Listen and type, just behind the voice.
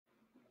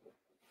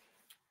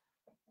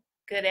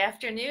Good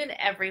afternoon,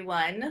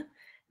 everyone.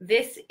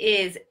 This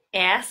is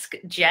Ask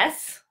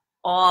Jess,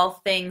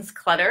 All Things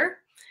Clutter.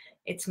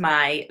 It's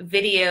my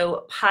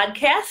video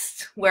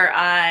podcast where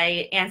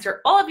I answer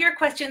all of your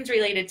questions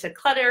related to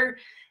clutter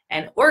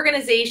and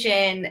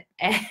organization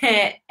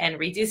and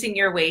reducing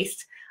your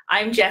waste.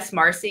 I'm Jess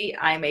Marcy.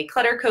 I'm a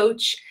clutter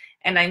coach,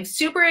 and I'm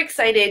super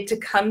excited to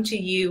come to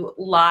you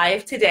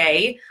live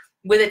today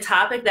with a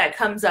topic that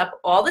comes up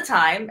all the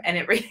time, and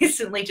it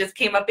recently just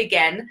came up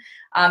again.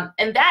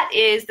 And that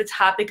is the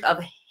topic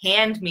of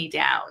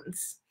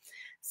hand-me-downs.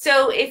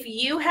 So if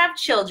you have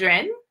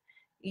children,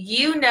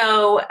 you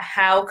know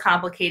how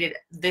complicated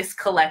this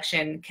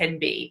collection can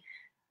be.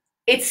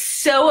 It's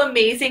so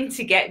amazing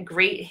to get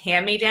great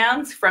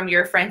hand-me-downs from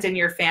your friends and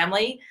your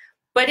family,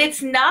 but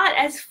it's not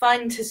as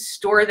fun to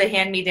store the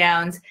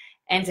hand-me-downs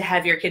and to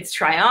have your kids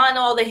try on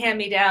all the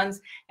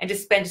hand-me-downs and to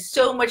spend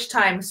so much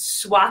time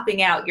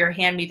swapping out your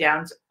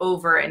hand-me-downs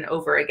over and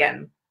over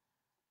again.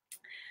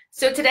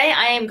 So today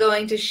I am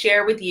going to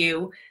share with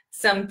you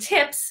some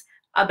tips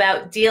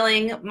about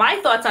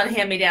my thoughts on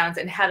hand-me-downs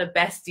and how to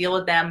best deal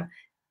with them,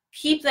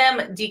 keep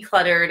them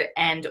decluttered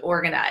and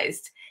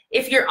organized.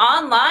 If you're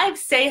on live,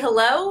 say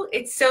hello.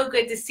 It's so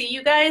good to see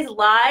you guys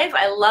live.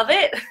 I love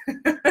it.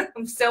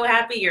 I'm so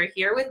happy you're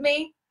here with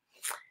me.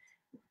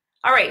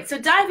 All right, so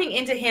diving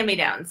into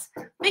hand-me-downs.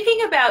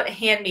 Thinking about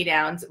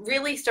hand-me-downs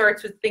really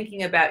starts with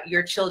thinking about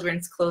your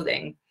children's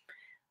clothing.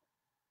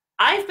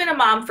 I've been a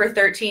mom for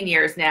 13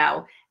 years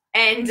now,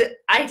 and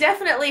I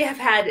definitely have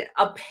had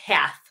a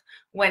path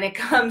when it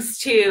comes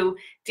to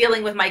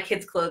dealing with my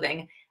kids'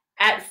 clothing.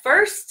 At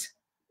first,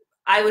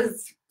 I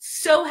was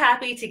so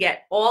happy to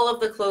get all of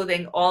the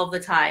clothing all the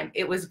time.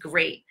 It was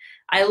great.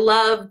 I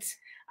loved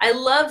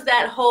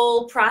that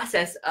whole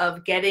process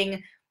of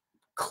getting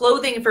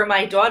clothing for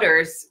my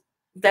daughters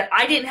that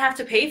I didn't have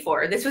to pay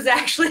for. This was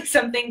actually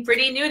something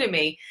pretty new to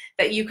me,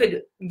 that you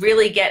could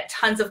really get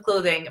tons of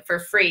clothing for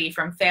free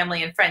from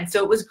family and friends.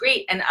 So it was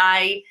great, and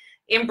I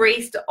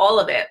embraced all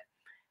of it.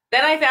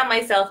 Then I found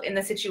myself in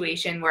the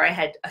situation where I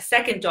had a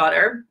second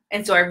daughter,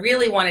 and so I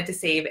really wanted to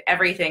save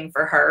everything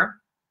for her.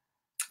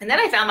 And then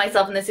I found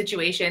myself in the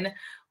situation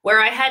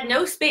where I had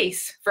no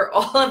space for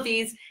all of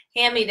these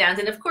hand-me-downs.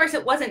 And of course,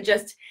 it wasn't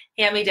just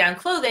hand-me-down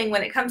clothing.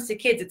 When it comes to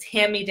kids, it's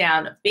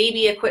hand-me-down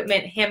baby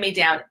equipment,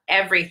 hand-me-down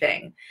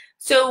everything.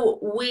 So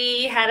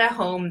we had a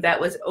home that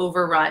was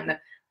overrun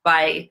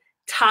by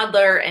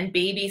toddler and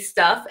baby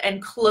stuff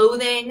and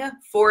clothing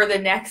for the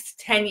next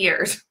 10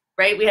 years,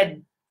 right?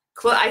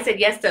 I said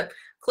yes to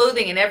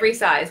clothing in every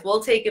size.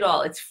 We'll take it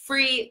all. It's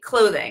free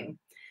clothing.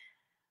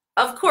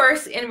 Of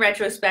course, in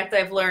retrospect,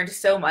 I've learned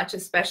so much,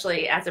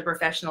 especially as a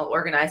professional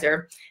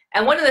organizer.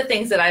 And one of the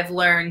things that I've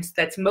learned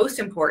that's most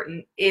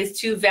important is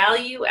to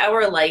value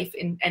our life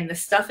and the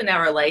stuff in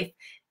our life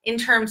in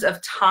terms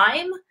of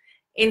time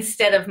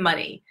instead of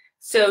money.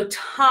 So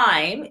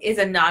time is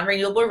a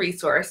non-renewable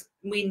resource.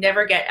 We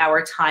never get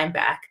our time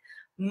back.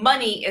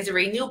 Money is a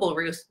renewable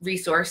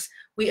resource.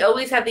 We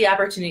always have the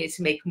opportunity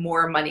to make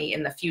more money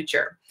in the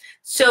future.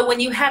 So when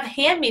you have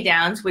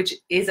hand-me-downs, which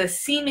is a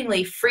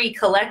seemingly free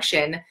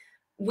collection,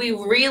 we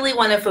really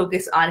want to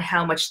focus on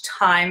how much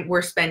time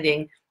we're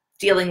spending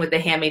dealing with the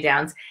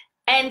hand-me-downs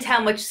and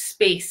how much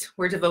space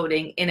we're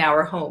devoting in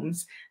our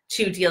homes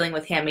to dealing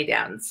with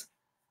hand-me-downs.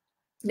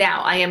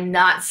 Now, I am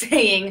not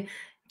saying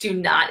do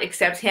not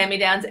accept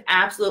hand-me-downs.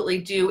 Absolutely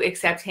do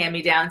accept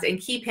hand-me-downs and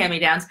keep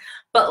hand-me-downs,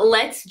 but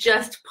let's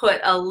just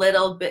put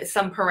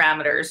some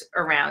parameters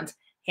around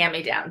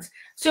hand-me-downs.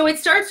 So it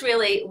starts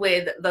really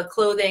with the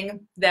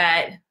clothing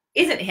that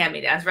isn't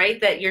hand-me-downs,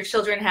 right? That your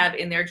children have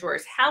in their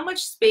drawers. How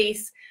much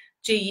space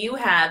do you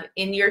have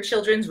in your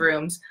children's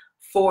rooms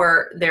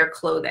for their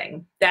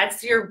clothing?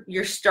 That's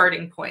your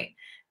starting point.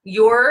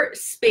 Your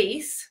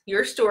space,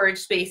 your storage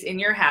space in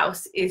your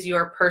house is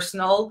your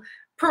personal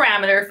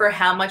parameter for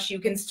how much you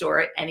can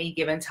store at any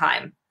given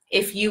time.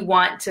 If you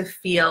want to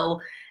feel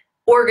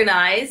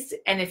organized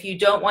and if you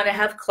don't want to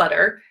have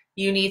clutter,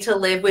 you need to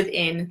live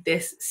within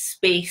this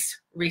space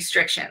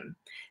restriction.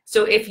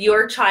 So if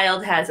your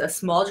child has a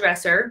small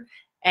dresser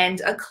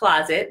and a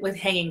closet with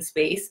hanging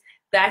space,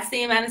 that's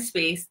the amount of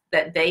space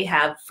that they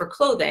have for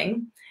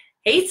clothing.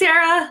 Hey,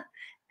 Sarah!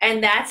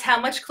 And that's how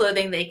much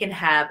clothing they can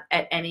have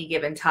at any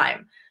given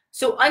time.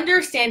 So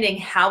understanding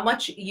how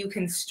much you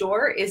can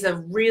store is a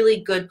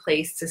really good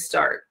place to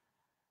start.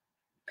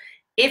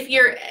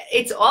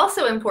 It's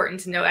also important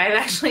to know, I've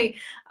actually,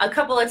 a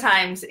couple of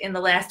times in the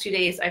last 2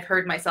 days, I've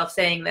heard myself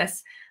saying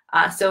this,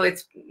 so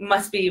it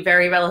must be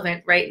very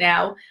relevant right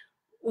now.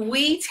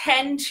 We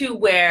tend to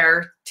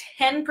wear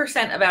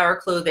 10% of our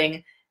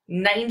clothing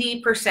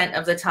 90%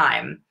 of the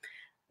time.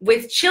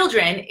 With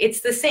children,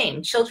 it's the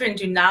same. Children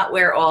do not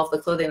wear all of the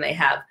clothing they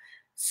have.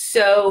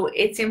 So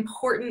it's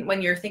important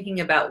when you're thinking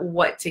about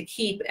what to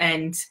keep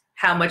and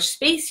how much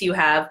space you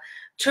have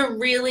to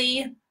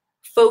really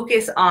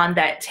focus on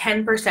that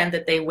 10%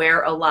 that they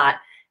wear a lot.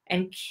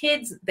 And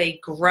kids, they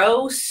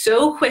grow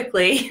so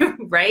quickly,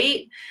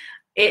 right?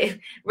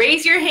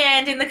 Raise your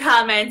hand in the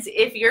comments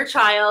if your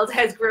child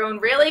has grown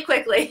really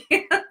quickly.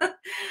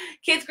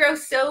 Kids grow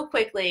so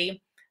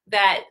quickly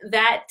that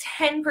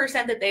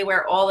 10% that they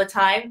wear all the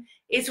time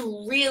is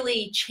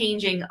really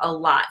changing a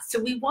lot. So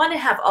we want to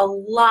have a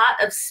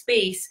lot of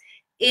space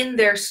in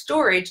their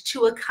storage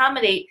to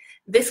accommodate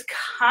this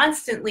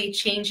constantly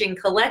changing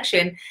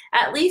collection,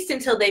 at least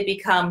until they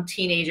become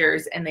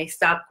teenagers and they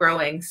stop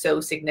growing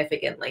so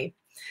significantly.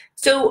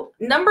 So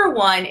number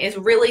one is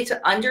really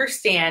to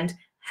understand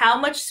how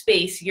much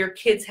space your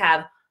kids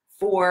have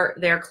for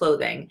their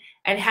clothing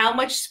and how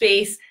much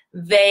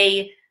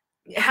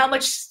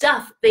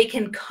stuff they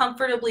can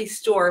comfortably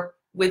store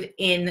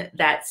within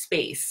that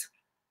space.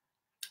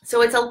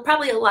 So it's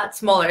probably a lot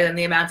smaller than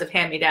the amount of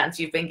hand-me-downs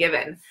you've been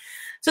given.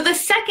 So the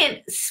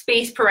second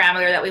space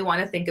parameter that we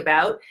want to think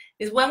about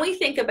is when we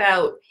think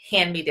about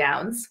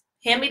hand-me-downs.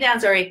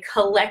 Hand-me-downs are a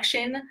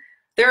collection.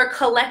 They're a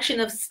collection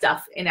of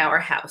stuff in our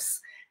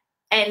house.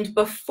 And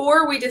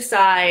before we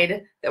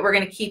decide that we're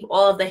going to keep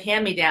all of the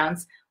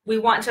hand-me-downs, we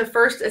want to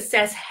first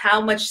assess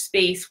how much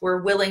space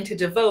we're willing to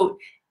devote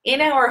in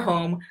our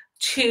home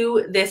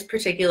to this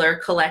particular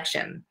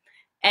collection.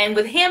 And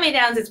with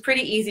hand-me-downs, it's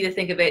pretty easy to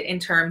think of it in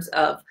terms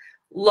of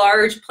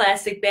large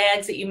plastic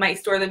bags that you might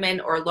store them in,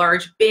 or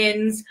large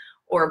bins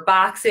or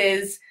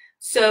boxes.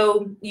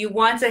 So you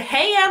want to,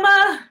 hey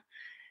Emma,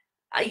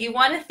 you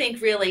want to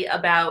think really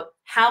about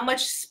how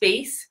much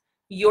space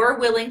you're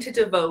willing to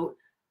devote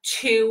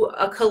to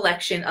a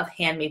collection of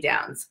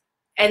hand-me-downs.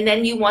 And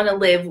then you want to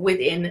live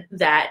within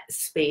that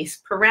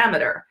space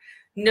parameter,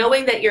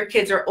 knowing that your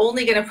kids are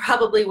only going to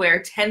probably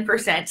wear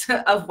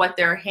 10% of what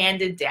they're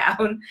handed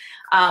down.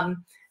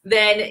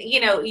 Then,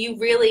 you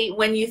really,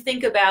 when you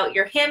think about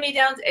your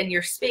hand-me-downs and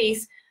your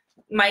space,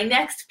 my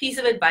next piece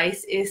of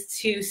advice is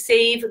to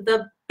save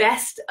the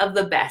best of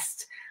the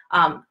best.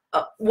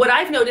 What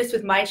I've noticed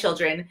with my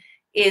children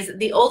is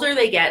the older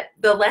they get,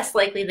 the less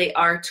likely they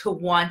are to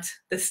want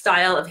the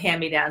style of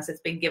hand-me-downs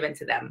that's been given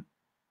to them.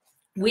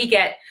 We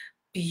get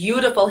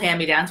beautiful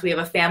hand-me-downs. We have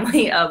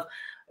a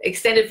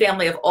extended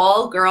family of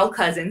all girl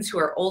cousins who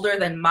are older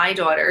than my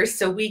daughters,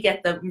 so we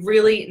get the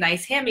really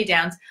nice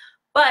hand-me-downs.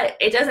 But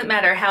it doesn't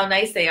matter how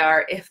nice they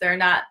are if they're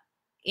not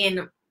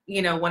in,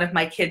 one of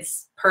my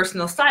kids'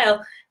 personal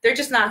style, they're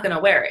just not going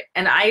to wear it.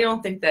 And I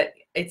don't think that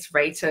it's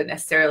right to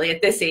necessarily,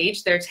 at this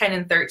age, they're 10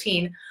 and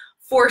 13,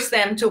 force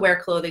them to wear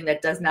clothing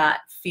that does not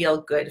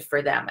feel good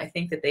for them. I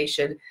think that they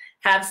should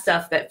have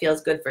stuff that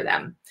feels good for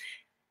them.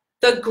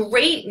 The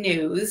great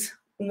news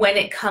when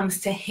it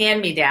comes to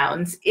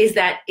hand-me-downs is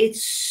that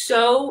it's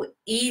so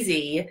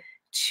easy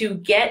to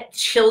get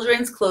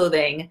children's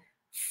clothing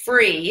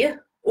free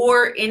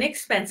or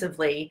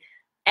inexpensively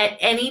at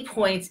any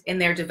point in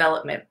their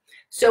development.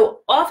 So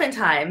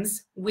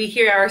oftentimes we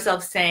hear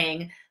ourselves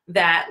saying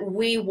that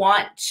we're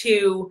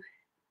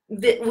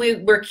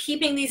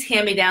keeping these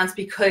hand-me-downs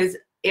because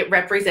it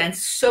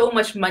represents so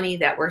much money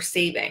that we're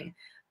saving.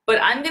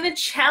 But I'm going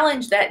to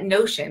challenge that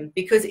notion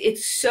because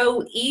it's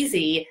so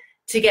easy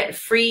to get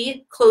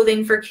free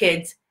clothing for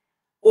kids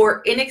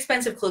or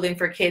inexpensive clothing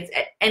for kids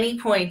at any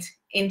point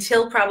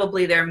until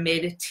probably their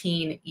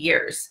mid-teen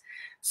years.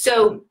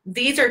 So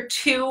these are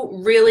two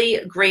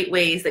really great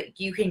ways that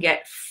you can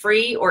get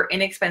free or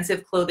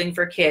inexpensive clothing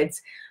for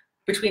kids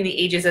between the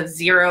ages of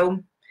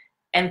 0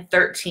 and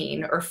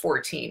 13 or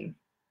 14.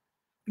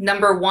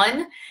 Number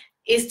one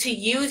is to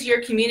use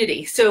your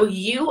community. So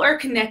you are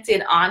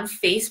connected on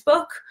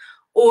Facebook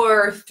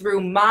or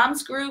through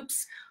moms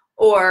groups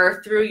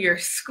or through your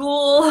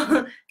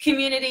school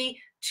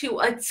community to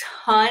a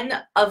ton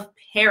of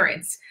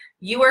parents.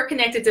 You are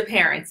connected to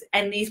parents,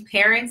 and these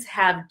parents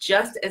have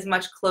just as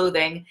much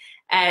clothing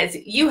as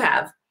you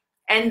have.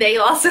 And they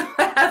also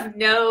have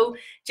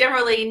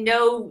generally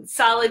no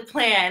solid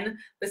plan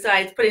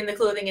besides putting the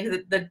clothing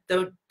into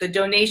the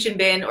donation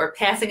bin or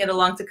passing it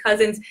along to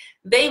cousins.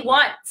 They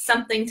want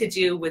something to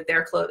do with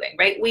their clothing,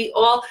 right? We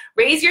all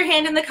raise your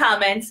hand in the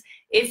comments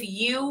if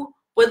you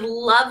would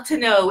love to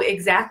know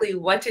exactly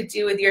what to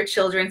do with your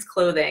children's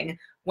clothing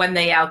when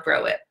they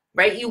outgrow it.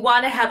 Right? You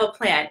want to have a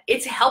plan.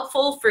 It's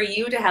helpful for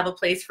you to have a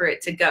place for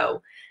it to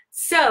go.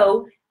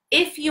 So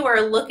if you are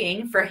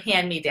looking for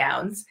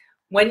hand-me-downs,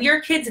 when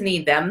your kids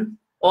need them,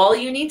 all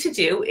you need to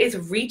do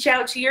is reach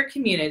out to your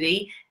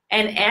community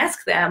and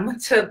ask them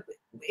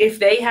if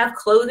they have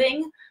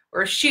clothing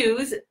or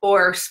shoes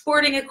or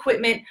sporting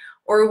equipment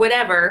or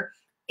whatever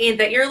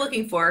that you're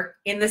looking for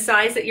in the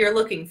size that you're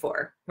looking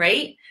for,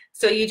 right?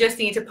 So you just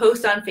need to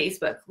post on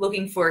Facebook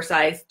looking for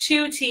size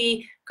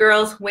 2T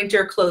girls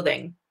winter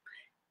clothing.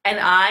 And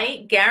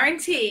I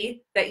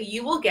guarantee that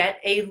you will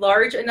get a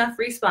large enough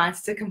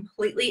response to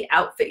completely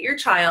outfit your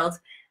child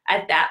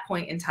at that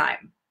point in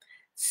time.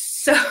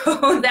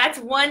 So that's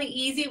one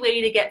easy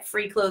way to get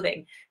free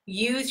clothing.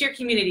 Use your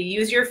community,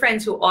 use your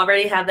friends who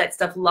already have that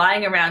stuff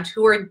lying around,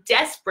 who are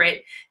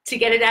desperate to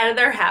get it out of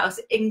their house,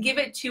 and give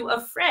it to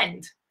a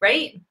friend,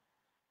 right?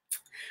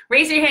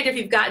 Raise your hand if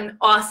you've gotten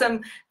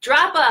awesome.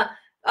 Drop a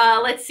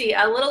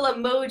little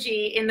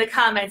emoji in the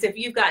comments if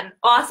you've gotten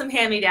awesome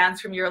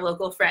hand-me-downs from your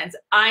local friends.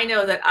 I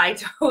know that I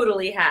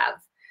totally have.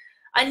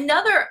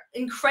 Another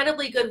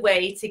incredibly good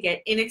way to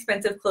get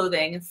inexpensive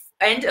clothing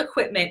and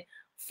equipment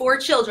for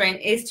children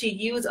is to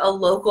use a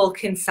local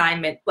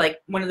consignment, like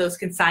one of those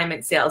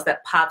consignment sales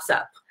that pops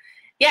up.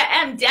 Yeah,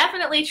 Em,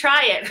 definitely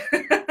try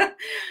it.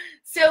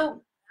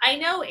 So I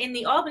know in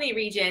the Albany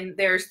region,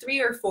 there's 3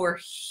 or 4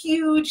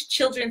 huge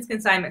children's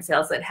consignment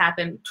sales that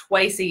happen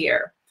twice a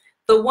year.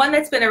 The one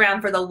that's been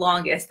around for the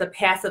longest, the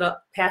pass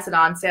it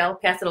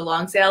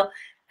along sale,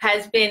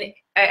 has been,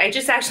 I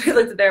just actually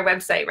looked at their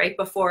website right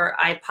before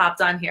I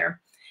popped on here.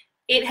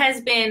 It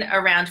has been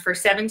around for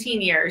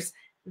 17 years.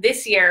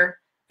 This year,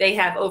 they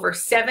have over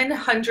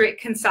 700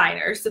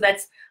 consigners. So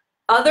that's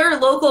other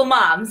local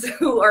moms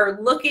who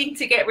are looking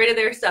to get rid of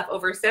their stuff,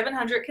 over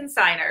 700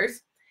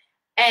 consigners.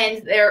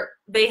 And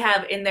they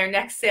have in their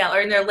next sale,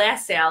 or in their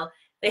last sale,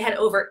 they had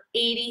over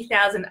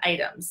 80,000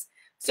 items.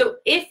 So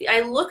if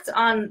I looked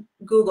on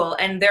Google,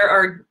 and there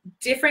are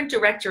different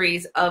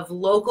directories of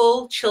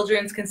local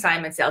children's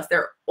consignment sales.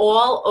 They're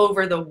all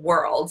over the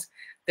world.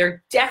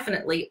 They're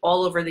definitely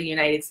all over the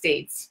United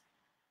States.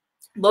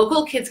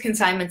 Local kids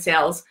consignment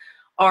sales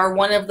are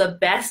one of the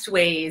best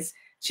ways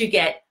to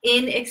get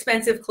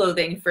inexpensive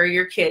clothing for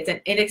your kids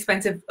and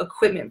inexpensive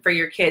equipment for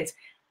your kids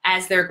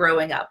as they're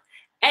growing up.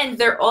 And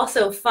they're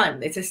also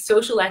fun. It's a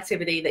social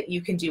activity that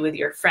you can do with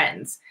your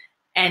friends.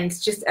 And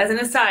just as an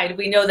aside,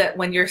 we know that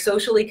when you're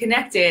socially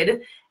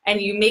connected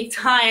and you make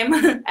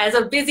time, as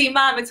a busy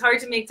mom, it's hard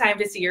to make time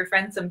to see your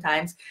friends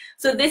sometimes.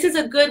 So this is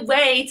a good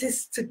way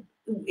to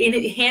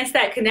enhance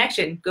that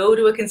connection. Go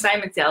to a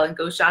consignment sale and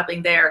go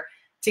shopping there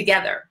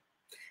together.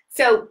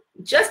 So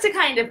just to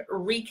kind of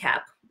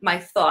recap my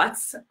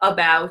thoughts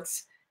about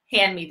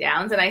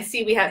hand-me-downs, and I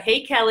see we have,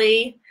 hey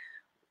Kelly,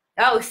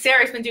 oh,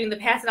 Sarah's been doing the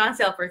Pass It On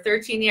sale for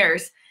 13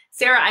 years.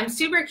 Sarah, I'm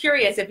super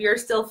curious if you're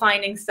still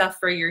finding stuff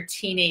for your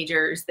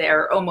teenagers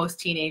there, almost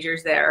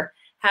teenagers there.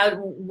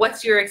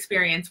 What's your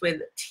experience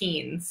with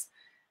teens?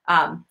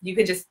 You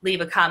can just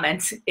leave a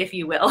comment if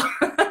you will.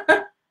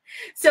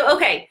 So,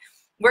 okay,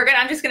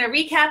 I'm just gonna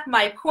recap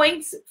my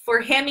points for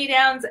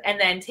hand-me-downs and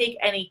then take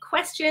any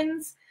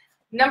questions.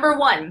 Number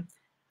 1,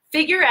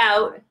 figure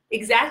out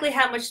exactly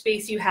how much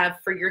space you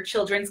have for your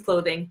children's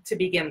clothing to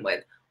begin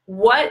with.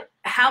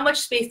 How much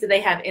space do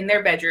they have in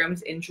their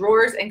bedrooms, in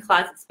drawers and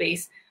closet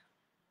space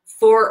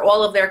for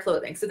all of their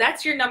clothing? So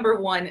that's your number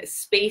 1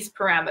 space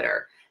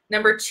parameter.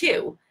 Number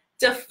 2,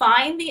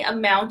 define the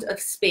amount of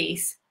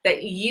space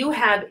that you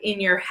have in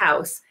your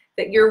house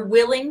that you're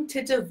willing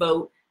to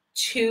devote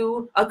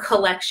to a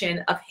collection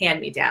of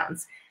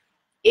hand-me-downs.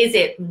 Is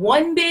it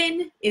 1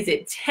 bin? Is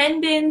it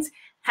 10 bins?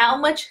 How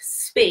much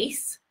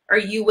space are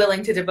you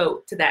willing to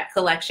devote to that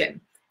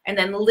collection? And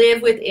then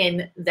live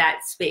within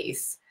that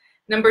space.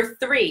 Number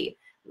 3,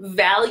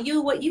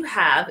 value what you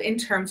have in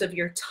terms of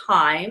your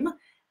time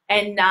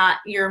and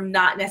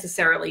not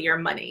necessarily your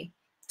money.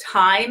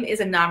 Time is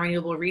a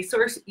non-renewable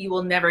resource. You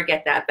will never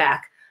get that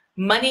back.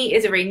 Money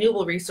is a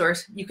renewable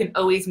resource. You can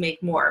always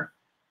make more.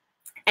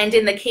 And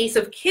in the case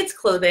of kids'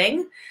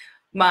 clothing,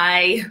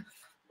 my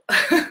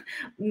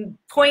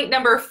point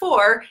number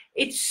 4,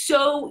 it's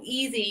so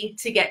easy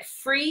to get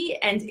free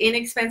and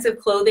inexpensive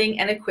clothing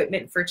and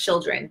equipment for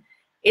children.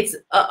 It's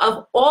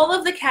of all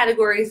of the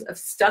categories of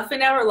stuff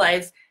in our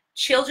lives,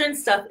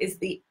 children's stuff is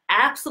the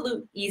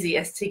absolute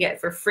easiest to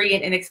get for free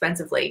and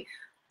inexpensively.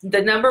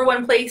 The number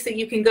 1 place that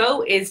you can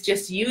go is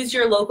just use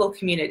your local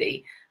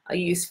community.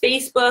 Use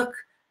Facebook,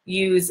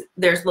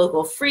 there's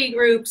local free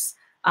groups,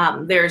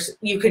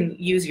 you can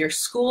use your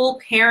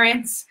school,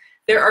 parents.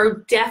 There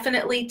are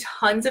definitely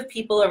tons of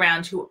people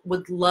around who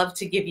would love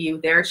to give you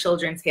their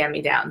children's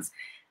hand-me-downs.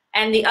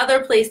 And the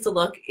other place to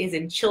look is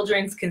in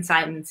children's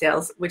consignment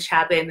sales, which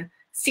happen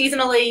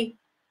seasonally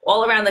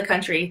all around the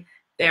country.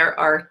 There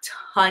are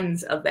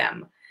tons of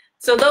them.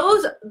 So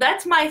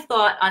that's my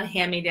thought on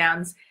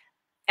hand-me-downs.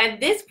 At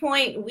this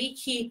point, we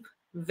keep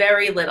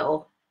very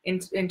little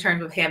in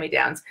terms of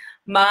hand-me-downs.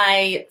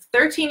 My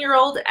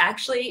 13-year-old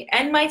actually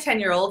and my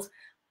 10-year-old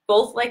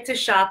both like to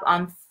shop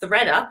on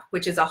ThredUp,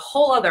 which is a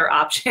whole other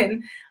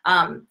option.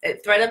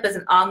 ThredUp is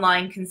an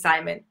online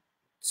consignment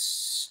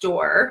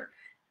store,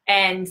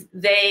 and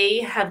they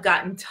have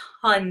gotten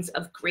tons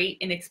of great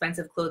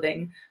inexpensive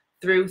clothing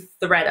through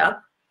ThredUp.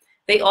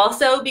 They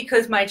also,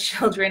 because my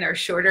children are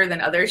shorter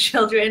than other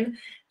children,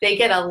 they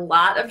get a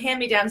lot of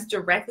hand-me-downs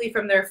directly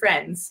from their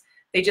friends.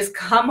 They just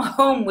come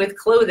home with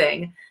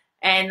clothing,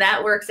 and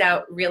that works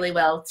out really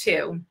well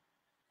too.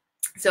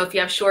 So if you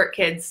have short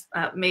kids,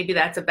 maybe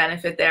that's a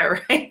benefit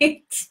there,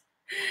 right?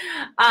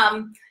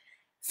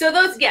 So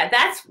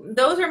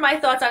those are my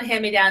thoughts on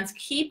hand-me-downs.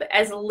 Keep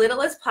as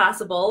little as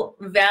possible.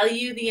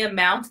 Value the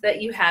amount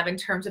that you have in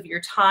terms of your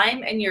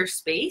time and your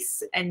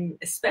space, and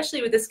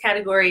especially with this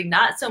category,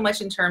 not so much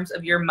in terms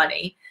of your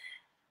money.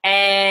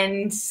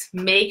 And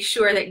make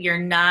sure that you're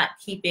not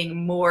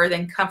keeping more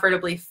than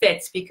comfortably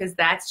fits, because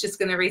that's just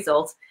going to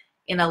result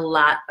in a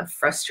lot of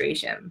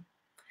frustration.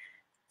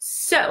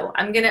 So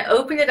I'm going to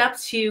open it up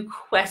to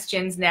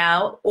questions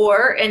now,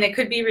 and it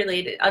could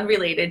be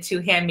unrelated to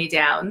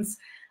hand-me-downs.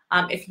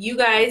 If you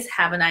guys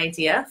have an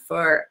idea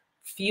for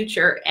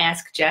future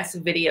Ask Jess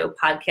video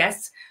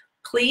podcasts,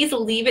 please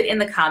leave it in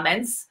the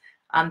comments.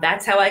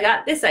 That's how I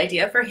got this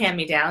idea for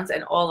hand-me-downs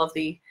and all of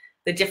the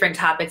different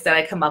topics that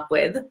I come up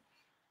with.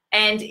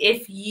 And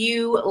if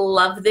you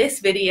love this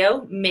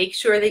video, make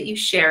sure that you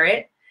share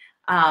it.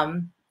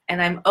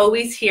 And I'm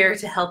always here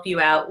to help you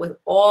out with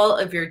all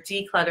of your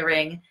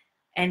decluttering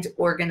and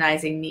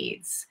organizing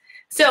needs.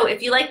 So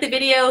if you like the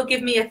video,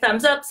 give me a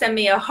thumbs up, send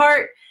me a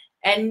heart,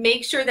 and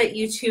make sure that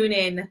you tune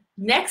in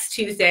next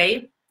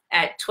Tuesday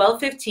at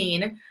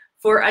 12:15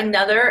 for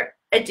another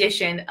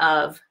edition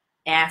of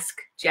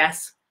Ask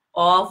Jess,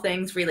 all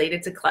things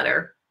related to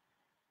clutter.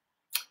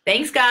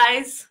 Thanks,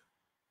 guys.